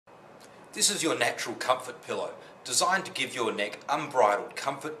This is your natural comfort pillow, designed to give your neck unbridled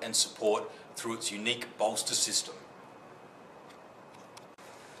comfort and support through its unique bolster system.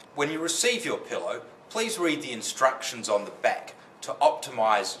 When you receive your pillow, please read the instructions on the back to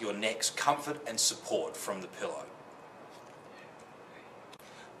optimise your neck's comfort and support from the pillow.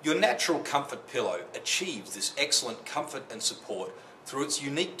 Your natural comfort pillow achieves this excellent comfort and support through its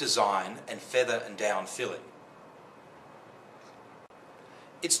unique design and feather and down filling.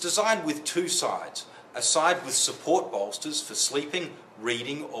 It's designed with two sides, a side with support bolsters for sleeping,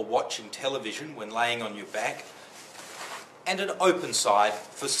 reading or watching television when laying on your back, and an open side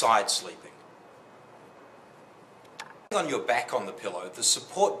for side sleeping. On your back on the pillow, the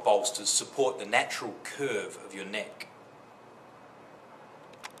support bolsters support the natural curve of your neck.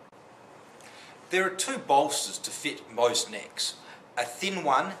 There are two bolsters to fit most necks, a thin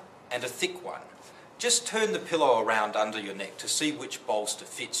one and a thick one. Just turn the pillow around under your neck to see which bolster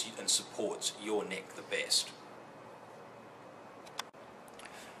fits and supports your neck the best.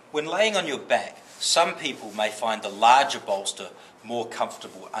 When laying on your back, some people may find the larger bolster more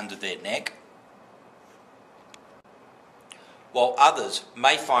comfortable under their neck, while others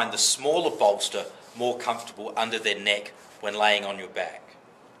may find the smaller bolster more comfortable under their neck when laying on your back.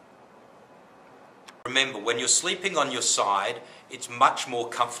 Remember, when you're sleeping on your side, it's much more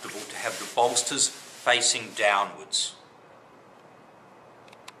comfortable to have the bolsters facing downwards.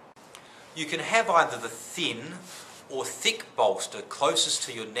 You can have either the thin or thick bolster closest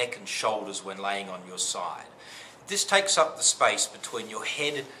to your neck and shoulders when laying on your side. This takes up the space between your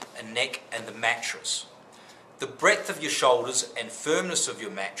head and neck and the mattress. The breadth of your shoulders and firmness of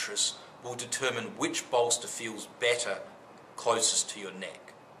your mattress will determine which bolster feels better closest to your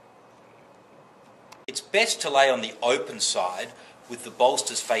neck. It's best to lay on the open side with the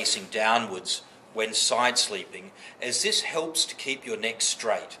bolsters facing downwards when side sleeping, as this helps to keep your neck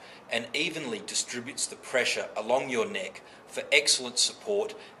straight and evenly distributes the pressure along your neck for excellent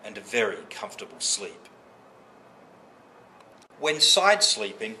support and a very comfortable sleep. When side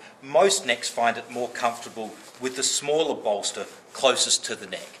sleeping, most necks find it more comfortable with the smaller bolster closest to the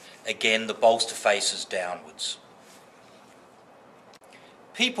neck. Again, the bolster faces downwards.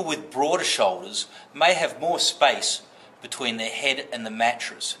 People with broader shoulders may have more space between their head and the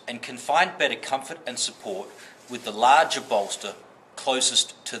mattress and can find better comfort and support with the larger bolster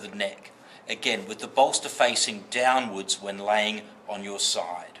closest to the neck, again with the bolster facing downwards when laying on your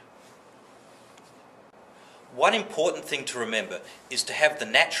side. One important thing to remember is to have the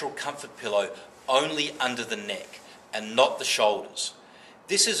natural comfort pillow only under the neck and not the shoulders.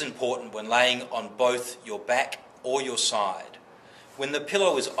 This is important when laying on both your back or your side. When the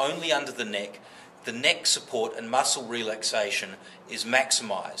pillow is only under the neck support and muscle relaxation is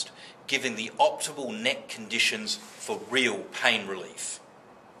maximised, giving the optimal neck conditions for real pain relief.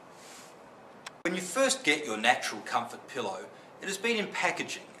 When you first get your natural comfort pillow, it has been in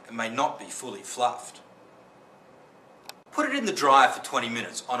packaging and may not be fully fluffed. Put it in the dryer for 20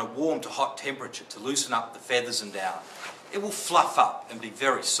 minutes on a warm to hot temperature to loosen up the feathers and down. It will fluff up and be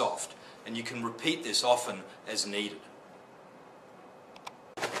very soft, and you can repeat this often as needed.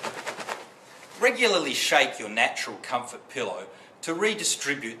 Regularly shake your natural comfort pillow to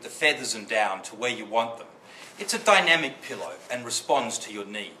redistribute the feathers and down to where you want them. It's a dynamic pillow and responds to your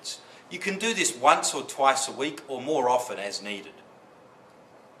needs. You can do this once or twice a week or more often as needed.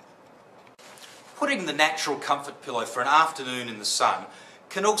 Putting the natural comfort pillow for an afternoon in the sun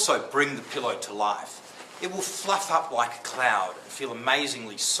can also bring the pillow to life. It will fluff up like a cloud and feel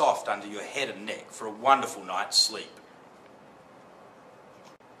amazingly soft under your head and neck for a wonderful night's sleep.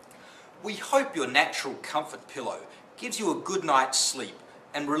 We hope your natural comfort pillow gives you a good night's sleep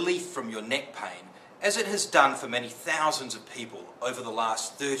and relief from your neck pain, as it has done for many thousands of people over the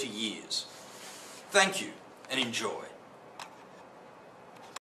last 30 years. Thank you and enjoy.